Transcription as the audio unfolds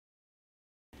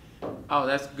Oh,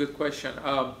 that's a good question.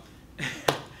 I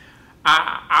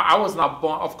was not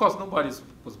born. Of course, nobody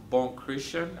was born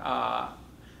Christian. I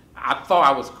thought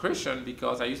I was Christian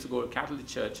because I used to go to Catholic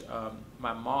church.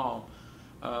 My mom,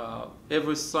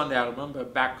 every Sunday, I remember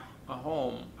back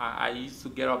home, I used to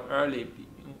get up early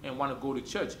and want to go to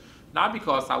church. Not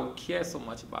because I would care so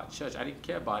much about church. I didn't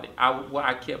care about it. What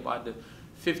I care about the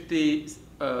 50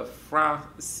 franc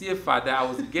CFA that I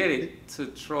was getting to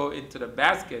throw into the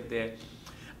basket there.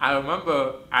 I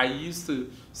remember I used to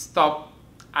stop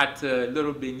at a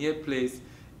little beignet place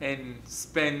and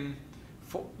spend,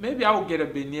 maybe I would get a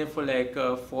beignet for like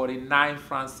 49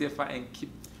 francs CFA and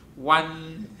keep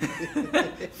one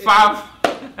five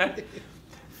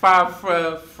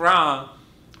franc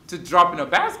to drop in a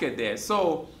basket there.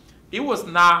 So it was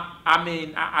not, I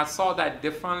mean, I saw that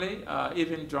differently,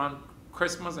 even during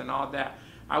Christmas and all that.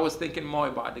 I was thinking more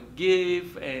about the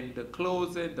gift and the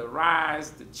clothing, the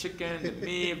rice, the chicken, the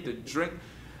meat, the drink,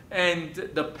 and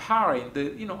the powering,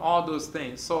 all those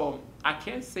things. So I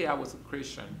can't say I was a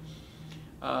Christian.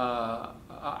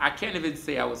 I can't even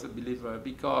say I was a believer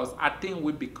because I think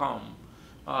we become.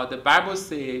 The Bible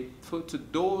says, to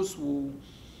those who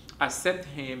accept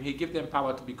Him, He gives them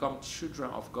power to become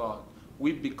children of God.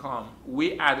 We become.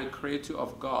 We are the creator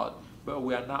of God, but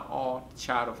we are not all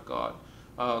child of God.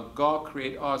 God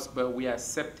created us, but we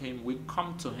accept Him, we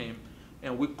come to Him,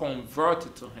 and we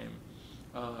convert to Him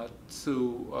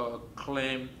to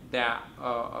claim that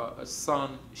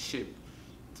sonship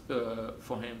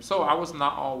for Him. So I was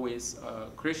not always a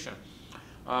Christian.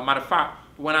 Matter of fact,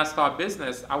 when I started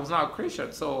business, I was not a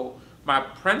Christian. So my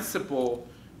principle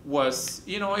was,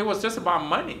 it was just about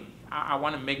money. I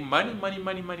want to make money.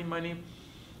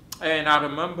 And I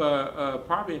remember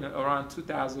probably around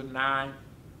 2009,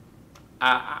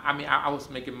 I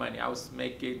was making money.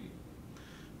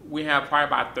 We had probably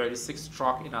about 36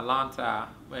 trucks in Atlanta,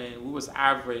 and we was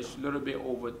average a little bit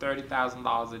over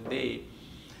 $30,000 a day.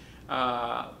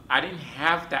 I didn't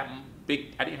have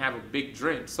a big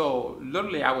dream. So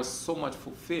literally I was so much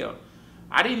fulfilled.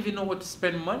 I didn't even know what to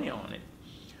spend money on it.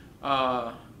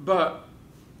 But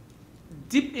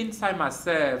deep inside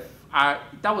myself,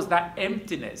 that was that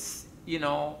emptiness,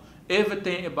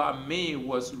 everything about me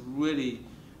was really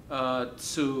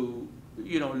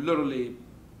literally,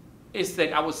 it's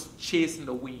like I was chasing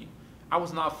the wind. I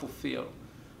was not fulfilled.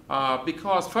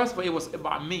 Because first of all, it was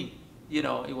about me. It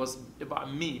was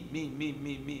about me.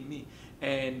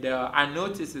 And I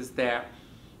noticed is that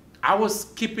I was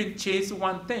keeping chasing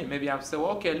one thing. Maybe I said,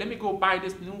 well, okay, let me go buy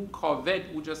this new Corvette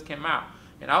who just came out.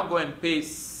 And I'll go and pay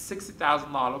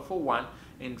 $60,000 for one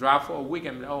and drive for a week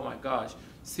and be like, oh my gosh.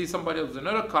 See somebody else with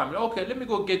another car. Okay, let me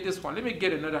go get this one. Let me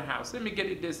get another house. Let me get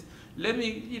it this. Let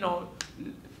me,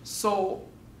 So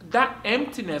that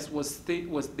emptiness was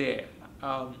there.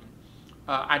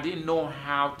 I didn't know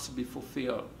how to be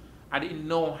fulfilled. I didn't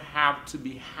know how to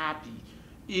be happy,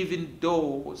 even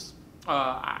though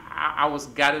I was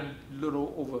getting a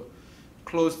little over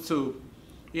close to,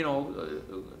 a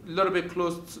little bit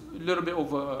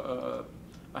over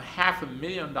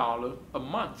 $500,000 a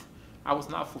month. I was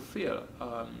not fulfilled.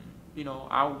 I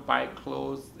would buy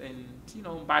clothes and,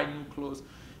 buy new clothes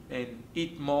and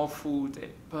eat more food.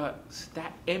 But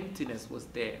that emptiness was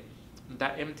there.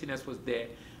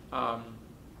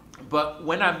 But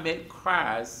when I met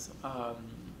Christ,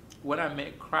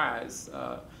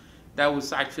 that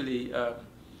was actually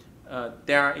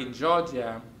there in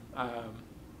Georgia.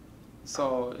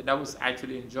 So that was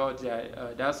actually in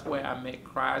Georgia. That's where I met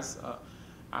Christ.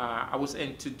 I was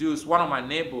introduced. One of my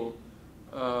neighbors,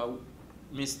 her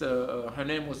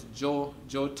name was Joe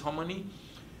Tomani.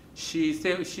 She used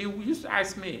to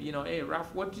ask me, hey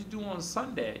Ralph, what do you do on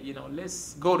Sunday?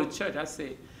 Let's go to church. I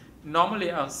say, normally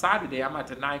on Saturday I'm at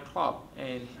the nightclub,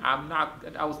 and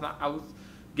I was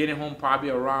getting home probably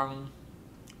around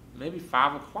maybe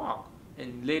 5 o'clock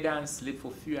and lay down and sleep for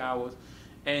a few hours.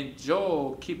 And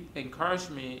Joe kept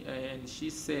encouraging me, and she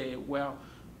said, well,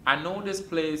 I know this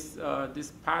place,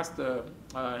 this pastor,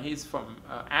 he's from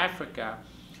Africa.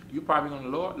 You're probably going to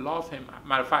love him.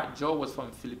 Matter of fact, Joe was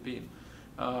from Philippines.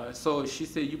 So she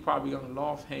said, you're probably going to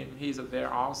love him. He's a very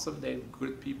awesome, they're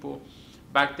good people.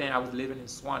 Back then, I was living in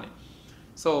Swanee.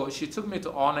 So she took me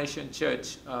to All Nation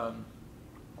Church,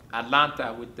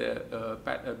 Atlanta, with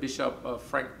the Bishop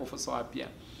Frank Ofoso-Appiah.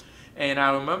 And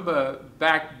I remember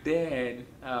back then,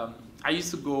 I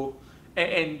used to go,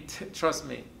 and trust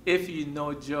me, if you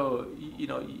know Joe,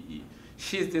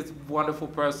 she's this wonderful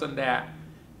person that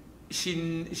she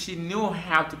knew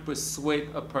how to persuade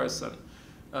a person.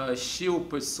 She will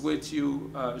persuade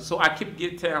you. So I keep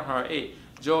telling her, hey,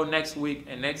 Joe, next week.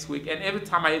 And every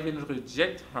time I even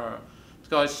reject her,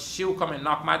 because she would come and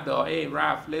knock my door. Hey,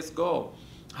 Ralph, let's go.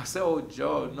 I said, oh,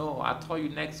 Joe, no, I'll tell you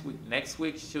next week. Next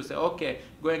week, she'll say, okay,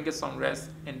 go and get some rest,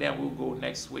 and then we'll go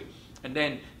next week. And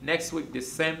then next week, the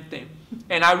same thing.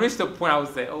 And I reached the point I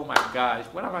was saying, oh my gosh,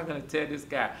 what am I going to tell this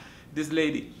guy, this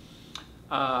lady?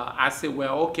 I said,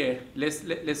 well, okay,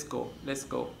 let's go. Let's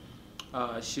go.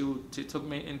 She took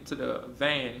me into the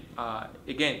van.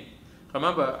 Again,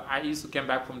 remember, I used to come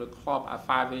back from the club at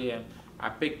 5 a.m. I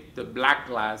picked the black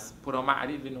glass, put on my, I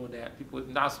didn't even know that. People are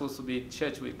not supposed to be in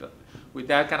church with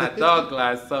that kind of dark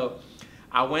glass. So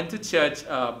I went to church.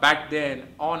 Back then,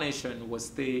 All Nation was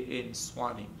stay in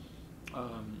Swanee,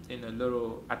 in a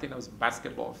little, I think that was a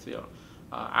basketball field.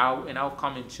 I'll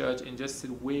come in church and just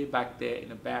sit way back there in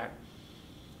the back.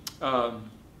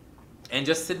 And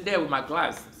just sit there with my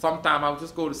glass. Sometimes I would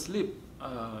just go to sleep.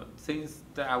 Since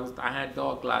I had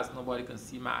dark glass, nobody can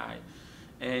see my eye.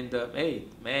 And hey,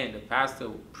 man, the pastor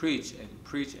would preach and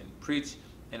preach and preach.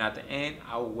 And at the end,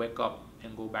 I would wake up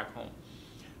and go back home.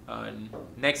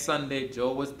 Next Sunday,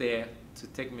 Joe was there to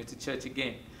take me to church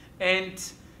again. And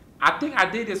I think I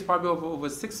did this probably over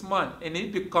 6 months. And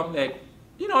it become like,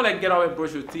 you know, like get up and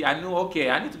brush your teeth. I knew,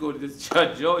 okay, I need to go to this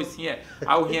church. Joe is here.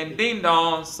 I will hear ding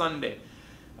dong Sunday.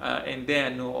 And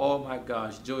then I know, oh my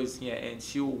gosh, Joe is here. And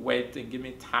she will wait and give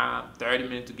me time, 30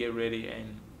 minutes to get ready.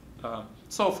 And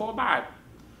so for about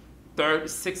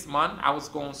 6 months, I was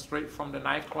going straight from the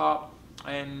nightclub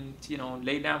and, you know,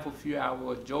 lay down for a few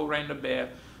hours. Joe rang the bell,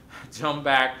 jump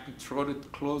back, throw the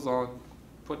clothes on,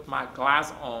 put my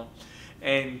glass on,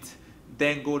 and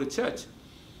then go to church.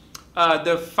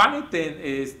 The funny thing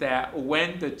is that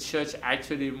when the church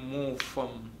actually moved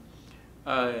from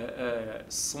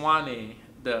Swanee,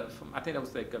 I think that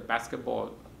was like a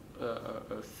basketball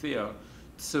field,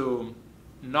 to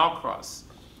Norcross,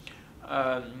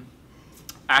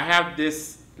 I have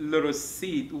this little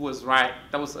seat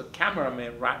that was a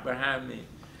cameraman right behind me.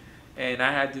 And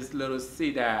I had this little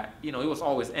seat that, you know, it was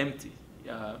always empty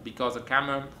because a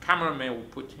cameraman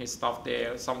would put his stuff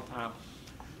there sometime.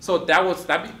 So that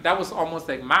was almost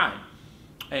like mine.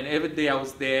 And every day I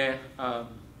was there,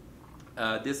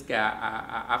 this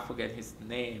guy, I forget his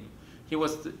name. He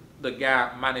was the guy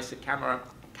who managed the camera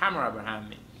behind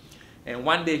me. And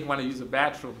one day he wanted to use the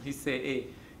bathroom. He said,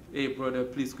 hey brother,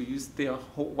 please could you still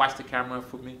watch the camera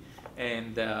for me?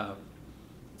 And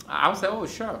I was like, oh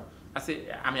sure. I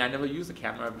said, I mean, I never used a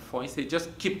camera before. He said,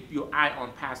 just keep your eye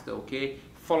on Pastor, okay?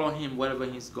 Follow him wherever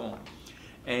he's going.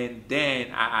 And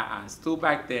then I stood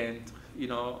back then, you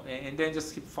know, and then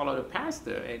just follow the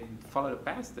pastor and follow the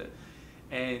pastor.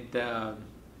 And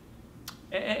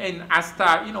I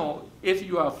start, you know, if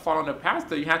you are following the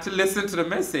pastor, you have to listen to the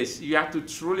message. You have to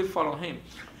truly follow him.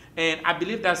 And I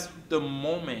believe that's the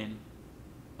moment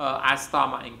I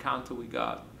start my encounter with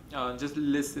God. Just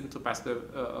listen to Pastor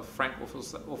Frank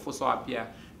Ofoso-Appiah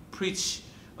preach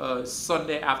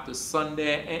Sunday after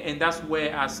Sunday. And that's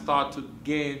where I start to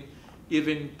gain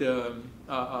even the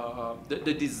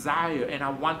desire, and I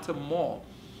wanted more.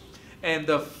 And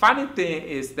the funny thing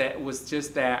is that it was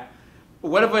just that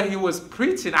whatever he was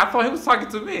preaching, I thought he was talking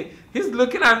to me. He's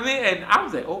looking at me, and I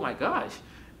was like, oh my gosh.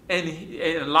 And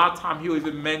a lot of time he'll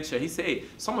even mention, he said, hey,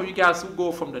 some of you guys who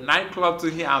go from the nightclub to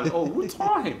here, I was like, oh, who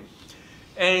taught him?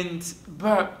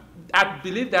 But I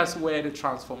believe that's where the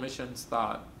transformation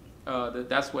started.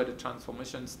 That's where the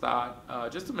transformation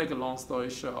started. Just to make a long story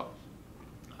short,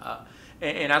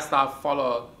 and I started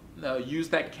follow, use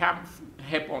that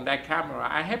help on that camera.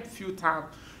 I helped a few times.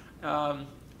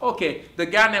 Okay, the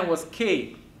guy name was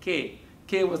K. K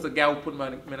was the guy who put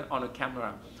me on the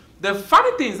camera. The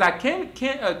funny thing is that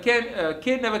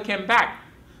K never came back.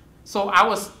 So I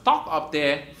was stuck up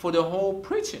there for the whole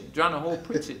preaching, during the whole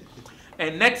preaching.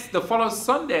 And the following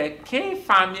Sunday, K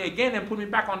found me again and put me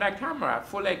back on that camera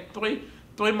for like three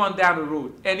months down the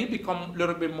road. And he became a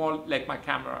little bit more like my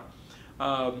camera.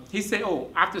 He said, oh,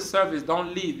 after service,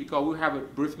 don't leave because we have a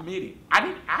brief meeting. I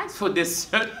didn't ask for this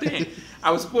thing.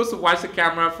 I was supposed to watch the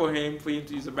camera for him to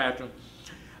use the bathroom.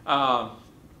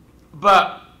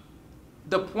 But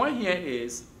the point here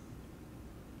is,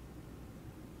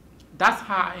 that's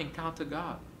how I encounter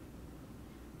God.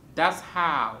 That's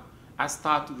how I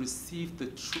start to receive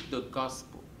the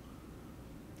gospel.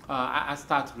 I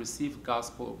start to receive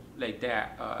gospel like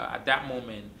that at that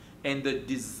moment, and the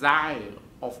desire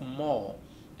of more,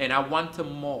 and I wanted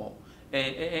more,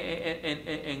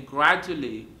 and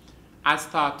gradually I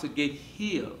start to get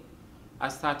healed.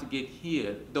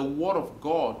 The word of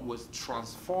God was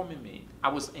transforming me. I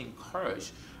was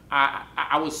encouraged.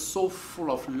 I was so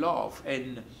full of love,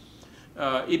 and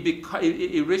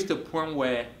it reached a point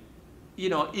where, you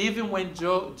know, even when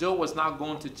Joe was not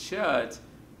going to church,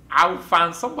 I would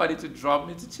find somebody to drop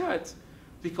me to church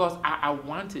because I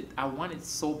wanted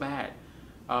so bad.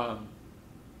 Um,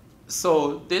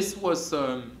 so this was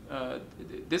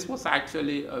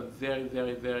actually a very,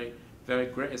 very, very, very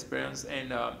great experience,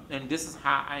 and this is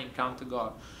how I encountered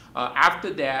God.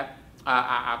 After that,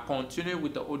 I continued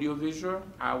with the audiovisual.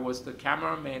 I was the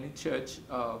cameraman in church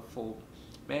for,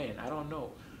 man, I don't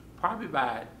know, probably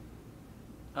about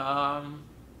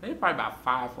maybe probably about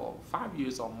 5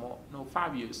 years or more. No,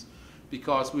 5 years,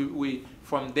 because we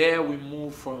from there we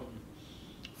moved from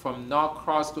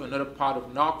Norcross to another part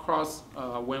of Norcross.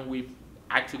 When we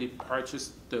actually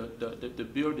purchased the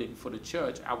building for the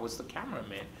church, I was the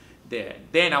cameraman there.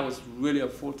 Then I was really a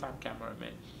full-time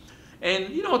cameraman.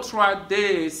 And throughout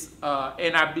this,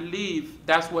 and I believe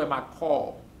that's where my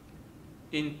call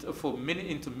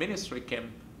into ministry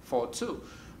came for too.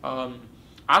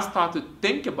 I started to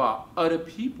think about other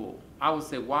people. I would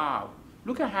say, wow,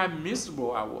 look at how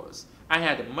miserable I was. I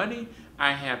had the money,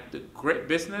 I had the great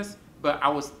business, but I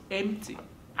was empty.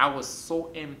 I was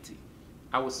so empty.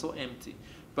 I was so empty.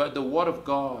 But the Word of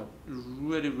God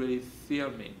really, really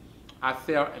filled me. I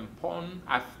felt important.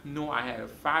 I knew I had a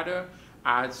Father.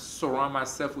 I surround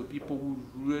myself with people who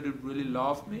really, really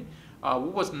loved me. Who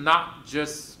was not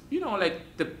just, like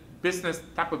the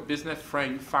type of business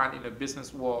friend you find in the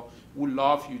business world who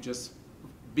love you just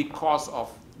because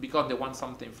they want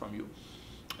something from you.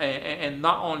 And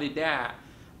not only that,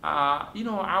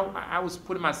 I was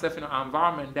putting myself in an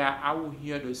environment that I would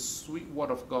hear the sweet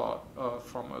word of God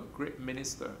from a great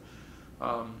minister.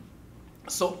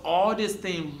 So all these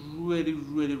things really,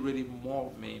 really, really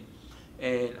moved me.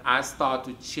 And I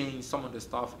started to change some of the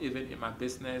stuff, even in my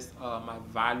business. My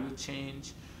value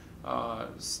changed.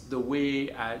 The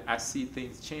way I see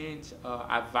things change.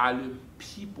 I value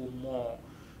people more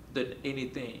than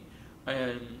anything.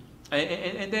 And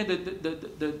then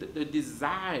the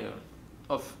desire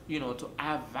of, to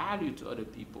add value to other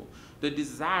people. The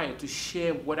desire to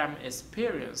share what I'm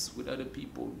experiencing with other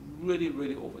people really,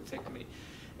 really overtook me.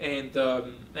 And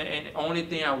the only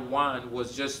thing I want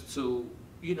was just to,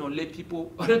 let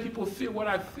other people feel what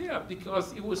I feel,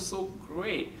 because it was so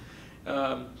great.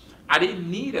 I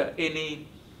didn't need any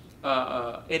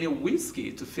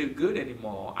whiskey to feel good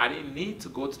anymore. I didn't need to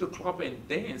go to the club and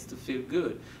dance to feel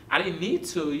good. I didn't need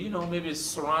to, maybe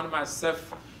surround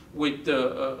myself with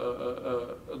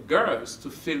girls to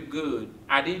feel good.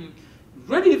 I didn't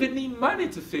really even need money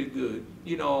to feel good,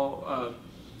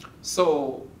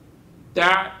 so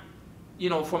that,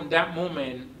 from that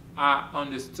moment, I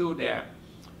understood that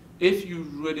if you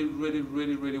really, really,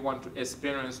 really, really want to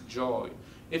experience joy,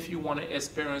 if you want to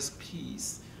experience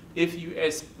peace, if you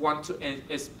want to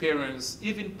experience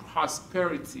even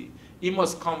prosperity, it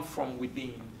must come from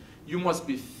within. You must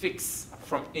be fixed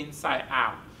from inside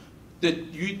out.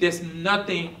 There's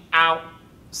nothing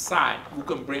outside who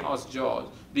can bring us joy,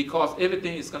 because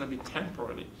everything is going to be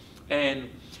temporary. And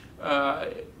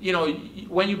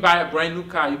when you buy a brand new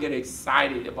car, you get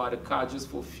excited about the car just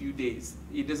for a few days.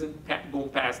 It doesn't go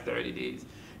past 30 days.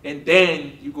 And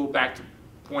then you go back to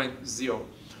point zero.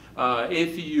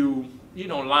 If you,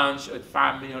 launch a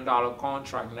 $5 million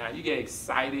contract now, you get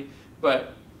excited.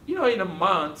 But, in a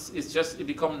month, it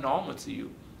becomes normal to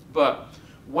you. But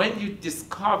when you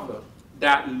discover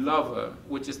that lover,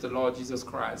 which is the Lord Jesus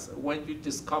Christ, when you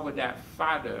discover that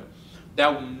Father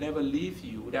that will never leave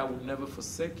you, that will never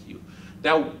forsake you,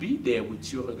 that will be there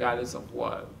with you regardless of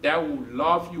what, that will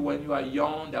love you when you are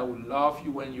young, that will love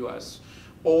you when you are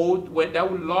old, that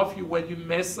will love you when you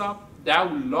mess up, that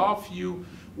will love you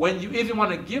when you even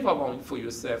want to give up on for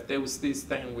yourself, they will still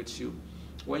stand with you.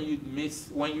 When you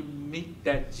meet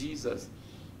that Jesus,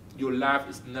 your life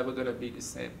is never going to be the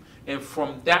same. And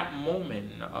from that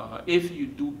moment, if you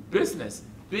do business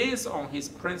based on his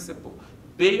principle,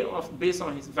 based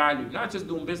on his value, not just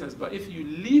doing business, but if you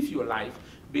live your life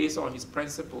based on his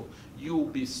principle, you will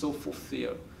be so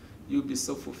fulfilled. You'll be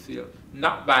so fulfilled.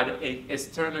 Not by the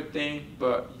external thing,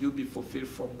 but you'll be fulfilled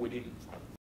from within.